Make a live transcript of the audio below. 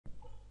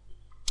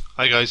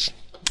Hi guys,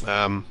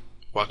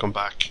 welcome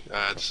back.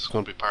 This is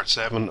going to be part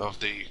 7 of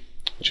the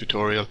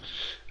tutorial,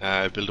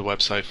 build a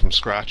website from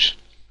scratch.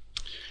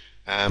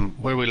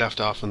 Where we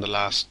left off in the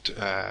last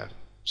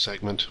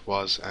segment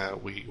was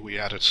we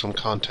added some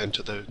content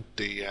to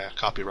the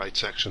copyright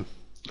section,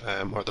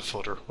 or the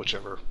footer,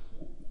 whichever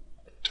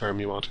term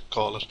you want to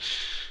call it.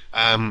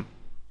 And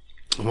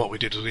what we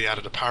did was we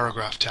added a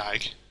paragraph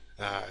tag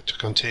to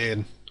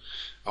contain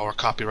our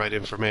copyright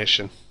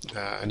information,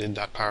 and in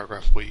that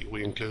paragraph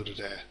we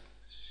included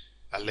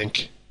a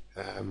link,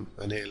 an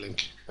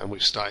A-link, and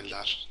we've styled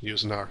that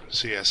using our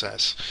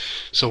CSS.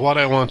 So what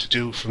I want to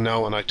do from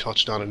now, and I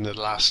touched on it in the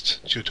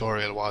last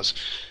tutorial, was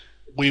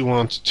we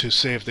want to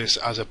save this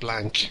as a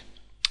blank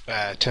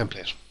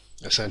template,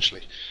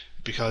 essentially,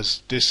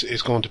 because this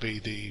is going to be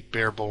the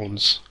bare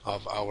bones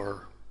of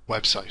our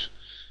website.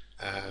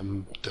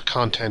 The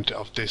content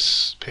of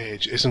this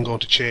page isn't going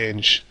to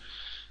change,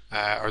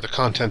 or the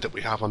content that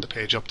we have on the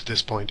page up to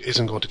this point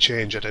isn't going to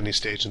change at any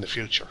stage in the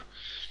future,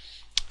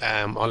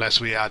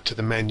 unless we add to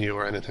the menu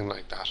or anything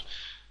like that,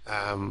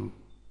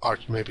 or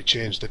maybe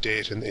change the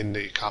date in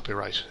the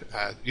copyright.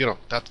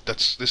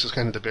 This is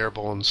kind of the bare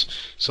bones.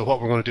 So what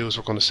we're going to do is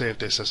we're going to save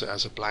this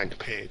as a blank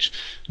page.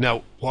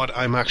 Now, what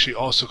I'm actually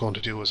also going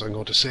to do is I'm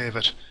going to save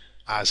it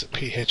as a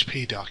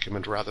PHP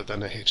document rather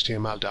than a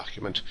HTML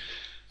document.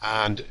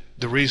 And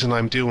the reason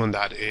I'm doing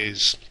that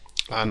is,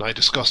 and I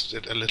discussed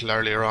it a little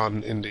earlier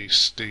on in the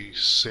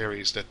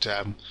series, that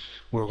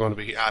we're going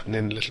to be adding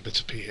in little bits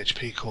of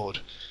PHP code.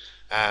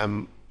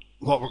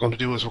 What we're going to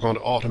do is we're going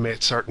to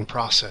automate certain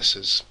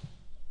processes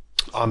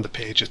on the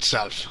page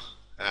itself,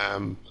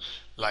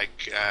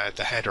 like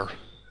the header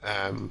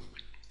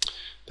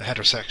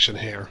section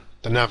here,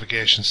 the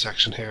navigation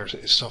section here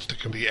is stuff that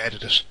can be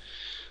edited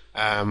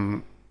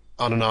on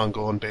an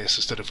ongoing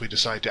basis, that if we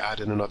decide to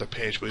add in another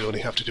page, we only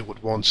have to do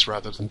it once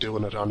rather than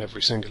doing it on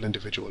every single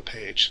individual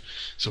page.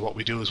 So what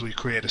we do is we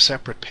create a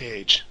separate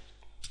page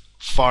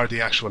for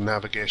the actual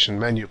navigation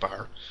menu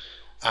bar,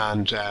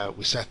 and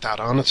we set that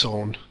on its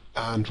own,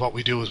 and what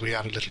we do is we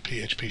add a little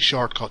PHP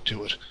shortcut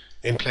to it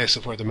in place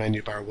of where the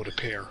menu bar would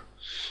appear.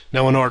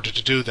 Now, in order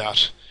to do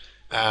that,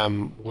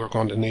 we're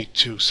going to need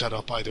to set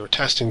up either a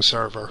testing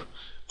server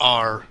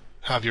or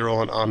have your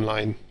own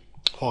online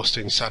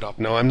hosting set up.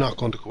 Now, I'm not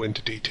going to go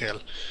into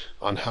detail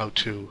on how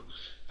to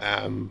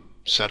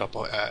set up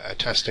a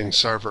testing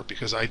server,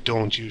 because I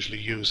don't usually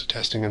use a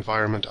testing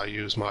environment. I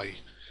use my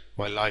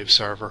live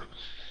server.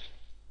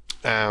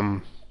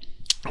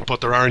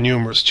 But there are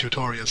numerous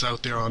tutorials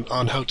out there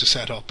on how to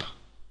set up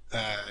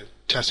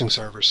testing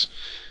servers.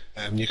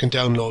 You can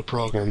download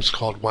programs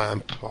called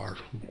WAMP or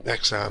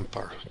XAMPP,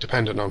 or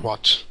depending on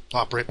what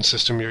operating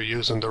system you're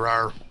using, there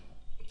are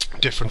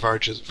different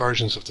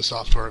versions of the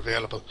software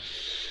available.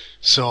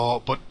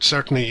 So, but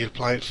certainly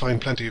you'll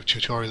find plenty of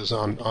tutorials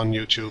on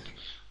YouTube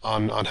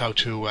on how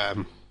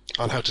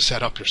to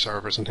set up your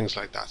servers and things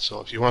like that.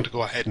 So if you want to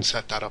go ahead and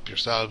set that up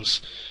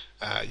yourselves,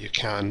 you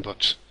can.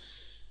 But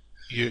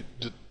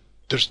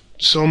there's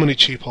so many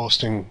cheap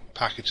hosting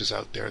packages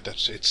out there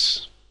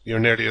that you're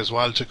nearly as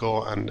well to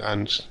go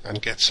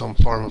and get some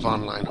form of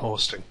online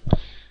hosting.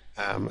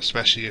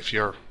 Especially if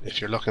you're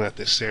looking at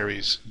this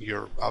series,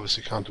 you're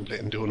obviously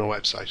contemplating doing a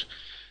website,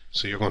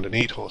 so you're going to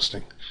need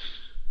hosting.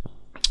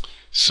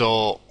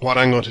 So what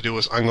I'm going to do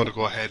is I'm going to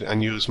go ahead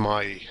and use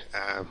my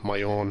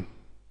own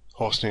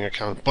hosting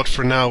account. But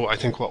for now, I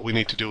think what we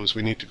need to do is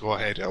we need to go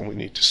ahead and we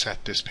need to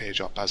set this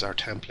page up as our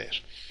template.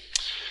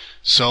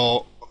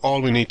 So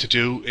all we need to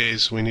do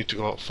is we need to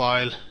go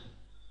File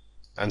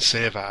and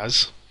Save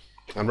As,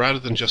 and rather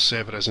than just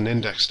save it as an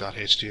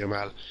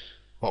index.html,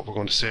 what we're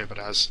going to save it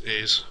as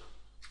is,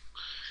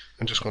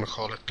 I'm just going to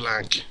call it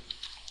blank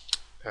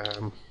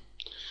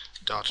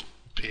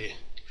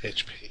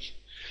 .php.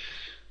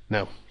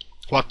 Now,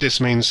 what this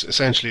means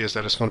essentially is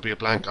that it's going to be a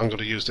blank. I'm going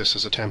to use this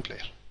as a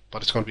template,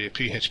 but it's going to be a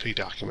PHP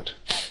document.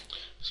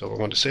 So we're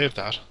going to save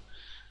that,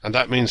 and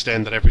that means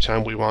then that every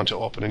time we want to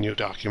open a new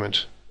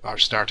document or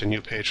start a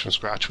new page from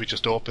scratch, we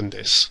just open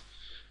this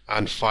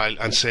and file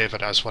and save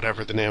it as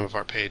whatever the name of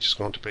our page is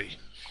going to be.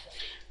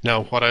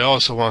 Now, what I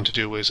also want to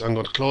do is I'm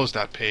going to close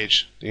that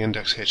page, the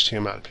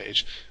index.html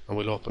page, and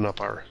we'll open up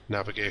our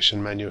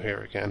navigation menu here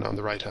again on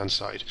the right hand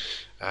side,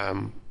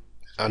 and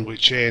we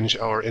change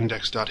our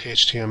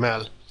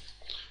index.html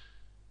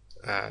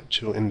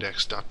to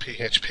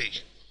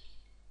index.php.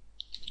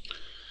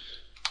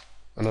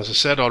 And as I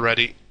said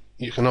already,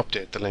 you can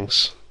update the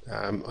links.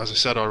 As I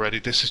said already,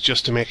 this is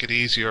just to make it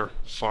easier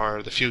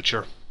for the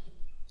future,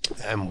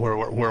 where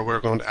we're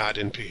going to add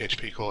in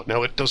PHP code.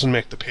 Now, it doesn't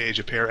make the page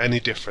appear any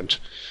different.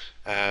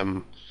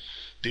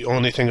 The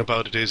only thing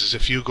about it is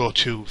if you go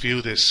to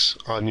view this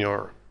on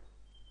your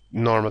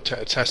normal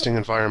testing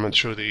environment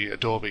through the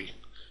Adobe,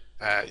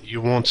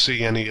 you won't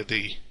see any of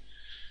the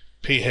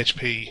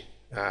PHP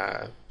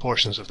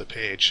portions of the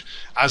page.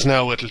 As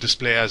now, it'll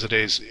display as it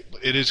is.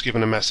 It is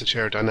given a message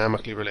here: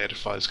 dynamically related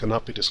files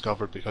cannot be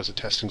discovered because a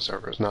testing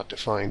server is not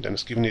defined, and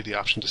it's giving you the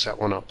option to set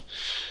one up.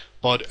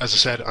 But as I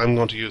said, I'm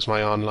going to use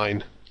my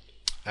online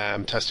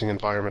testing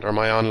environment, or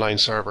my online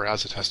server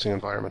as a testing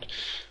environment.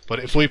 But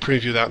if we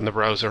preview that in the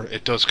browser,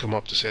 it does come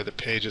up to say the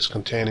pages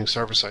containing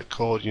server-side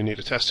code, you need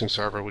a testing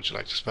server. Would you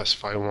like to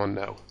specify one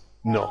now?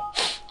 No.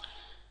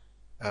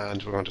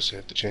 And we're going to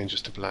save the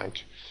changes to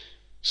blank.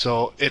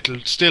 So it'll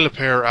still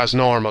appear as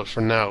normal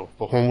for now,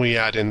 but when we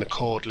add in the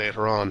code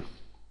later on,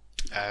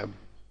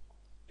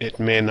 it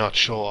may not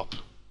show up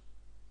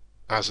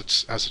as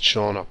it's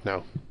showing up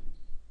now.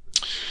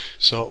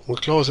 So we'll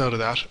close out of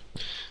that.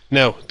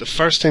 Now, the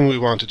first thing we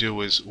want to do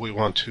is we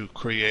want to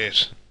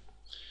create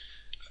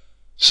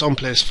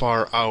someplace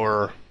for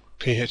our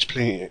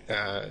PHP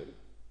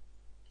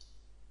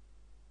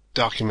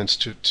documents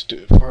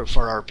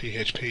for our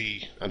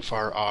PHP and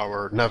for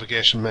our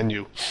navigation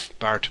menu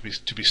bar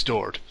to be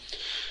stored.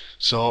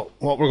 So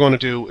what we're going to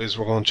do is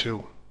we're going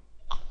to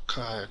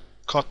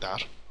cut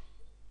that.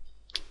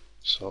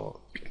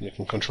 So you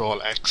can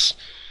Control X.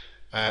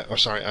 Or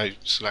sorry, I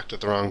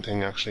selected the wrong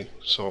thing actually.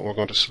 So we're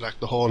going to select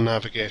the whole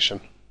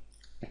navigation.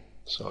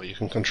 So you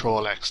can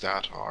Control X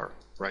that, or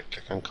right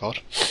click and cut.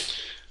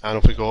 And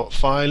if we go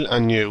File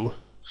and New,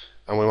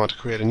 and we want to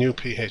create a new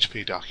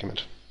PHP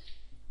document.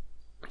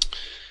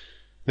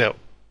 Now,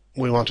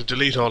 we want to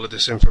delete all of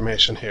this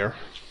information here,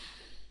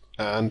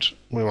 and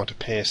we want to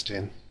paste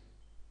in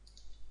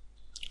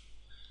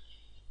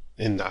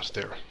that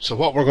there. So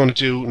what we're going to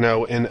do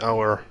now in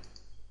our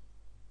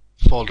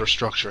folder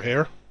structure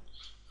here,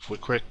 if we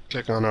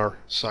click on our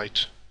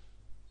site,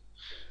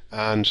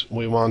 and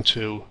we want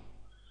to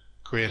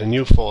create a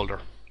new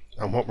folder,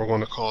 and what we're going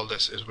to call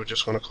this is we're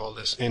just going to call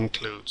this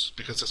includes,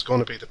 because it's going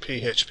to be the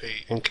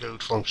PHP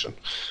include function.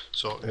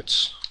 So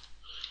it's,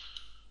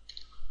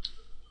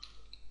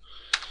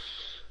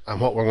 and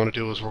what we're going to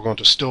do is we're going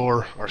to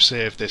store or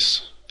save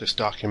this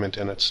document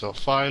in it. So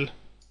File,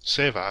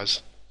 Save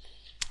As,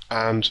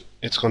 and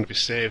it's going to be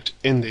saved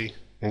in the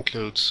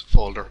includes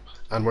folder,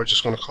 and we're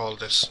just going to call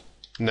this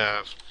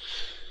nav,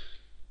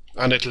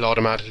 and it'll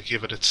automatically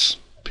give it its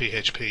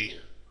PHP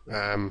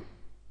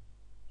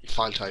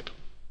file type.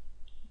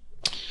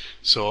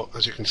 So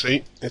as you can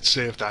see, it's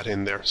saved that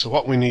in there. So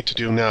what we need to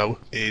do now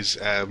is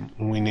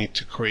we need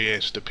to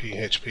create the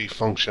PHP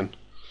function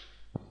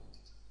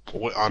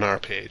on our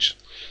page.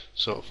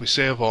 So if we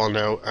save all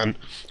now, and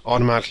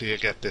automatically you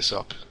get this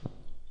up,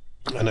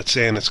 and it's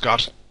saying it's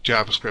got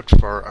JavaScript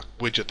for a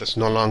widget that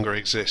no longer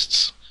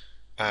exists,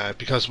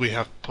 because we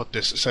have put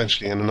this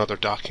essentially in another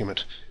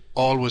document.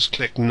 Always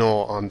click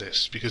no on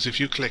this, because if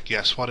you click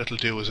yes, what it'll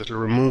do is it'll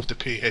remove the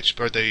PHP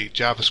or the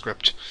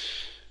JavaScript,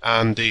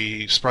 and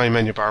the spray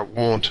menu bar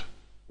won't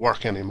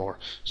work anymore.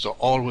 So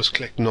always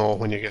click no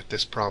when you get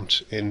this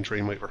prompt in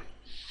Dreamweaver.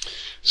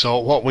 So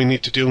what we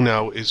need to do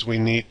now is we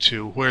need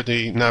to, where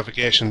the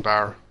navigation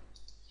bar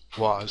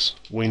was,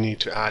 we need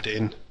to add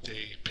in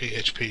the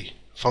PHP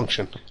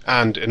function.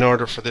 And in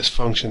order for this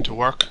function to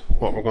work,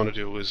 what we're going to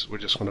do is we're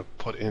just going to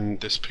put in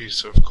this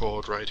piece of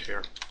code right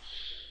here.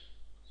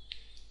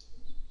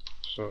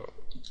 So,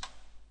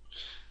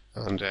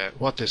 and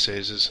what this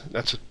is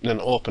that's an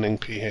opening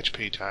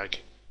PHP tag,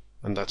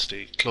 and that's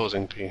the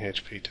closing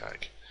PHP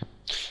tag.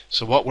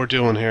 So what we're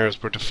doing here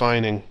is we're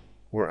defining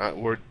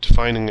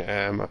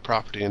a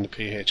property in the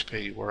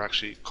PHP. We're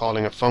actually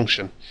calling a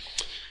function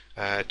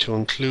to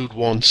include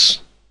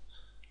once.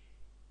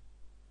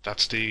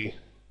 That's the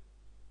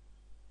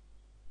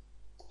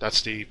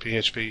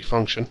PHP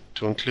function,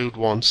 to include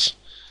once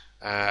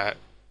the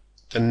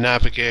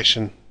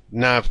navigation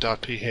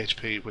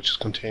nav.php, which is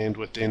contained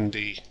within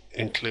the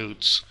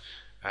includes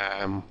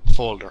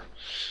folder.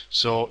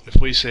 So if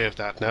we save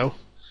that now,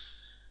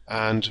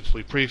 and if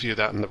we preview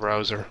that in the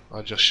browser,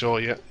 I'll just show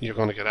you, you're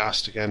going to get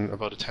asked again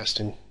about a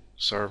testing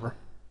server,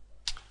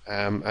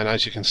 and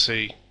as you can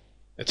see,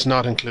 it's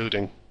not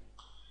including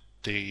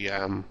the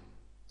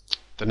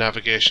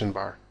navigation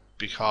bar,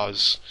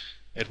 because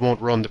it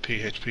won't run the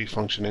PHP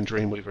function in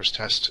Dreamweaver's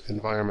test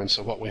environment.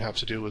 So what we have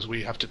to do is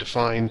we have to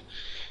define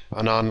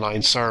an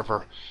online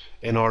server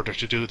in order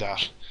to do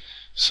that.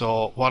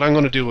 So what I'm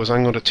going to do is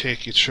I'm going to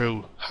take you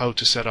through how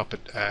to set up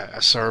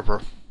a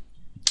server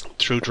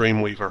through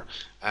Dreamweaver,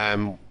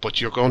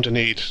 but you're going to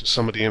need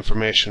some of the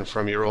information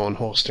from your own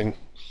hosting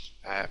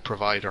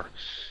provider.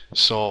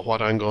 So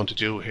what I'm going to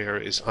do here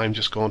is I'm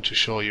just going to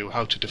show you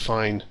how to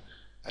define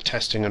a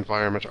testing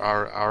environment,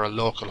 or a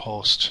local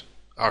host,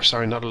 or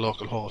sorry, not a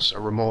local host, a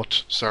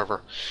remote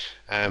server.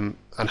 And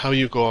how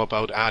you go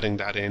about adding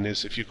that in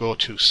is if you go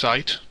to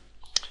Site,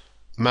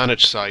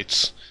 Manage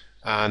Sites,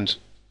 and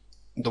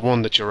the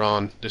one that you're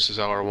on, this is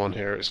our one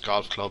here, is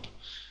Golf Club.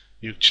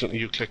 You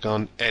click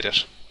on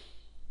Edit,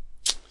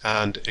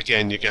 and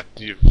again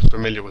you're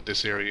familiar with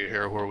this area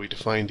here where we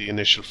define the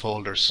initial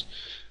folders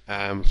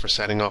for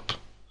setting up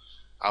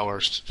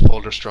our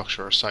folder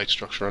structure, or site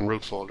structure, and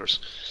root folders.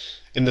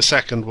 In the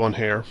second one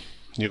here,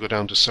 you go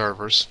down to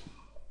Servers,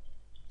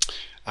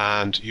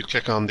 and you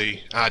click on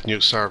the Add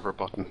New Server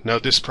button. Now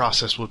this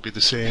process would be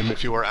the same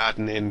if you were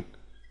adding in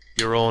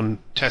your own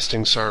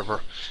testing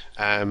server,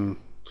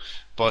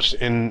 but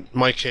in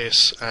my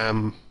case,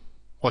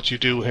 what you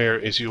do here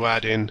is you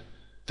add in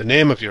the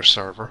name of your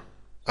server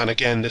And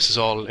again, this is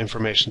all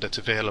information that's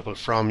available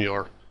from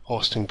your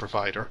hosting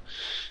provider.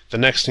 The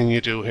next thing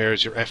you do here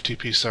is your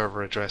FTP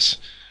server address.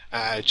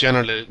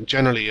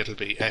 Generally it'll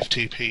be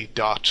ftp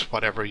dot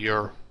whatever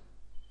your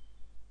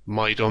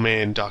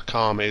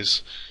mydomain.com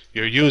is.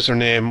 Your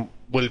username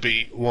will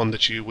be one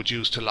that you would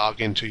use to log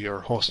into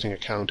your hosting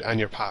account, and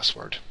your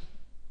password.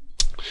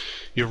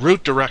 Your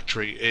root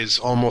directory is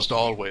almost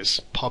always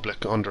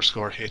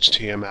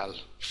public_html/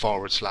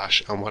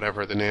 and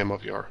whatever the name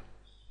of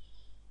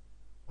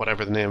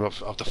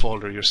the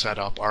folder you're set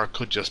up, or it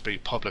could just be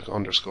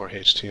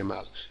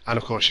public_html. And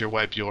of course your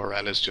web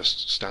URL is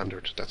just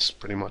standard. That's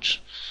pretty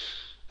much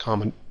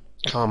common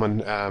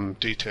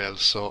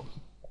details. So,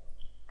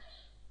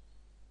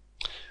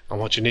 and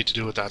what you need to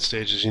do at that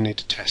stage is you need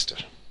to test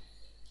it.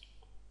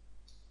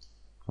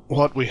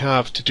 What we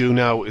have to do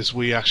now is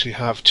we actually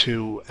have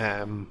to,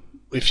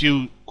 if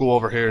you go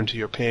over here into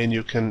your pane,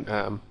 you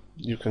can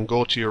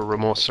go to your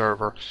remote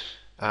server,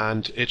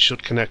 and it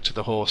should connect to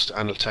the host,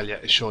 and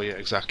it'll show you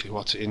exactly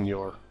what's in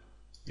your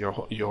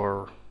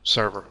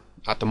server.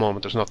 At the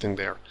moment there's nothing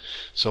there.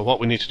 So what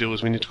we need to do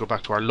is we need to go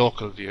back to our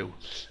local view,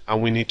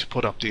 and we need to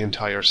put up the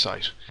entire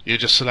site. You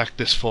just select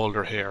this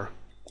folder here,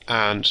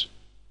 and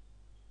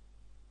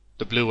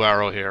the blue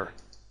arrow here,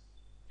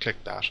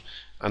 click that,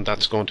 and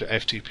that's going to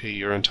FTP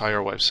your entire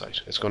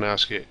website. It's going to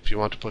ask you if you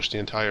want to push the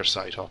entire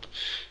site up.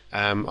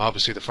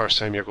 Obviously the first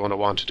time you're going to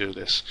want to do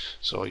this.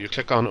 So you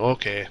click on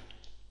OK,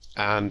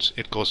 and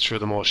it goes through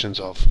the motions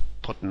of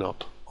putting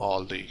up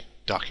all the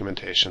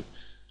documentation,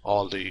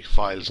 all the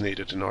files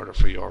needed in order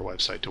for your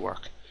website to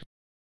work.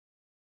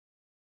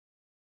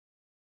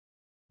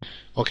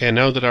 Okay,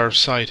 now that our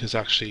site is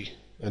actually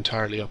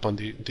entirely up on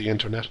the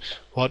internet,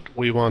 what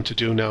we want to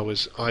do now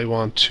is I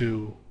want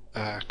to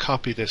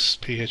copy this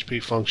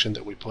PHP function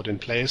that we put in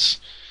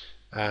place.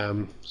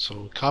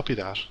 So copy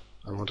that.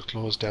 I want to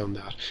close down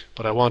that,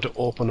 but I want to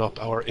open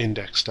up our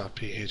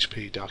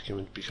index.php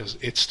document because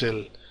it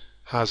still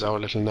has our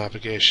little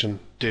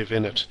navigation div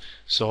in it.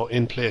 So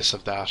in place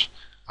of that,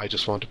 I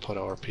just want to put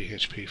our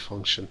PHP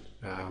function,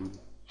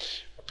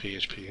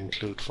 PHP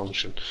include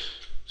function.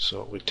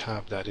 So we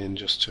tab that in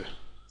just to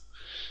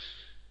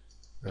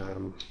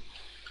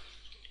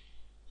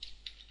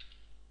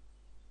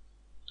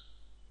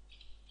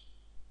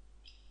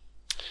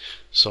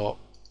so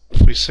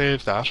if we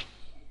save that,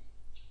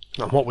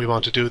 and what we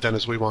want to do then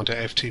is we want to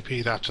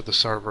FTP that to the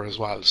server as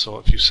well. So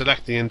if you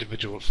select the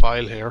individual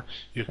file here,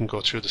 you can go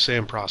through the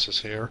same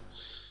process here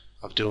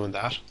of doing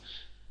that,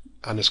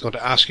 and it's going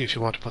to ask you if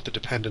you want to put the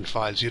dependent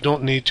files. You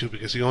don't need to,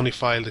 because the only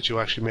file that you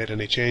actually made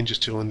any changes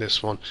to in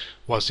this one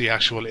was the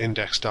actual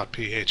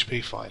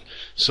index.php file.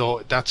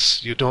 So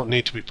you don't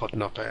need to be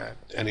putting up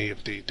any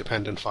of the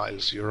dependent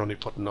files. You're only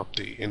putting up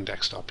the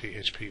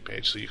index.php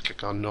page. So you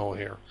click on no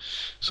here.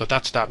 So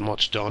that's that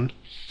much done.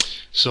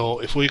 So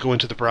if we go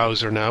into the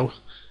browser now,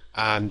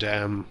 and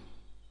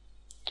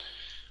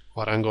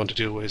what I'm going to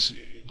do is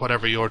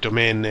whatever your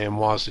domain name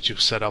was that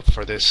you've set up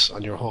for this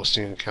on your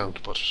hosting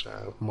account, but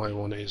my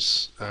one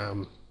is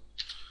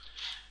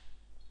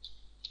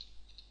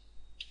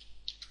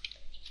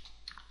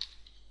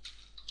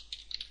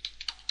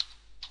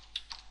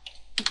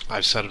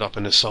I've set it up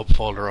in a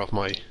subfolder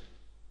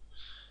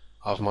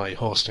of my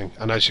hosting,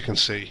 and as you can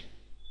see,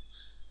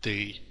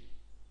 the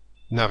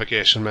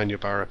navigation menu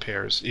bar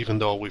appears, even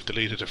though we've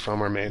deleted it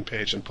from our main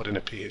page and put in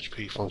a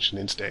PHP function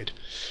instead.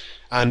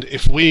 And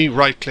if we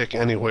right click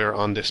anywhere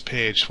on this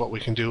page, what we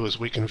can do is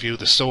we can view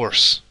the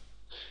source,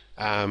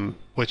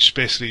 which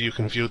basically you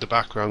can view the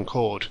background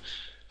code.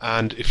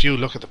 And if you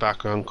look at the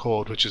background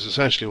code, which is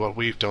essentially what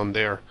we've done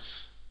there,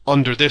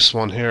 under this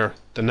one here,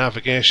 the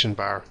navigation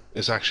bar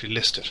is actually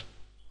listed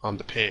on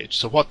the page.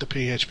 So what the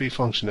PHP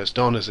function has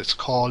done is it's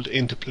called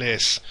into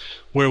place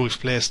where we've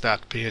placed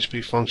that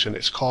PHP function.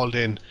 It's called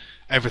in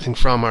everything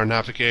from our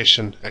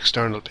navigation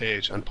external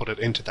page and put it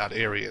into that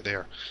area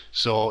there.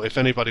 So if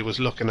anybody was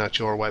looking at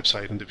your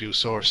website in the view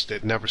source,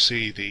 they'd never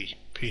see the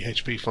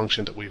PHP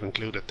function that we've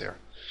included there.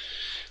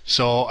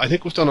 So I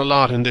think we've done a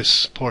lot in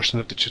this portion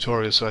of the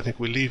tutorial, so I think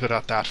we'll leave it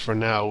at that for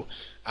now,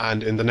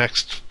 and in the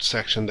next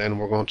section then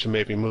we're going to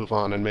maybe move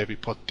on and maybe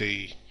put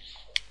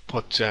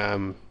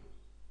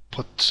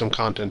some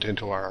content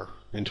into our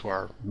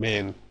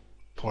main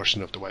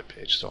portion of the web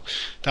page. So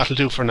that'll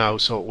do for now.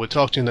 So we'll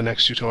talk to you in the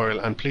next tutorial,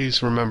 and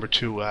please remember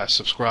to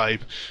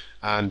subscribe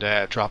and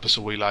drop us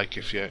a wee like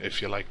if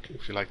you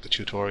like the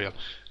tutorial,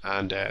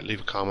 and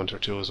leave a comment or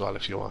two as well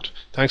if you want.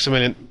 Thanks a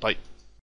million. Bye.